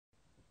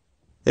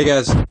Hey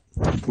guys,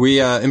 we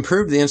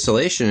improved the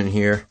insulation in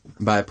here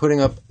by putting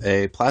up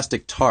a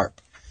plastic tarp,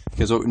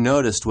 because what we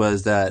noticed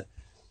was that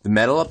the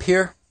metal up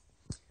here,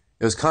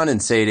 it was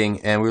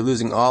condensating and we were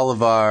losing all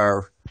of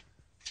our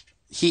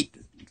heat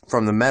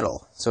from the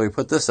metal. So we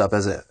put this up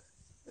as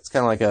it's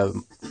kind of like a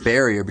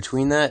barrier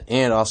between that,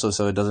 and also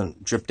so it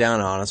doesn't drip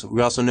down on us.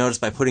 We also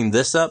noticed by putting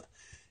this up,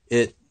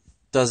 it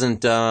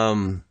doesn't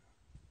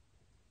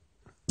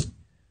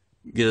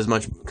get as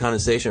much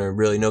condensation, or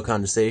really no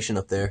condensation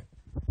up there.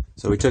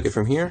 So we took it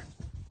from here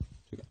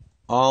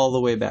all the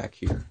way back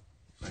here.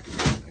 I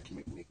can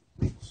make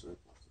maple syrup.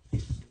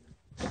 This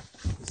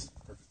is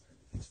perfect.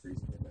 It's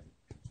freezing at night.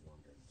 It's warm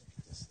during the day.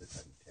 This is the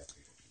type of tap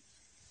we don't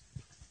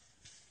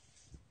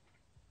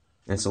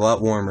use. It's a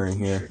lot warmer in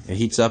here. It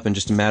heats up in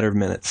just a matter of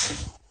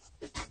minutes.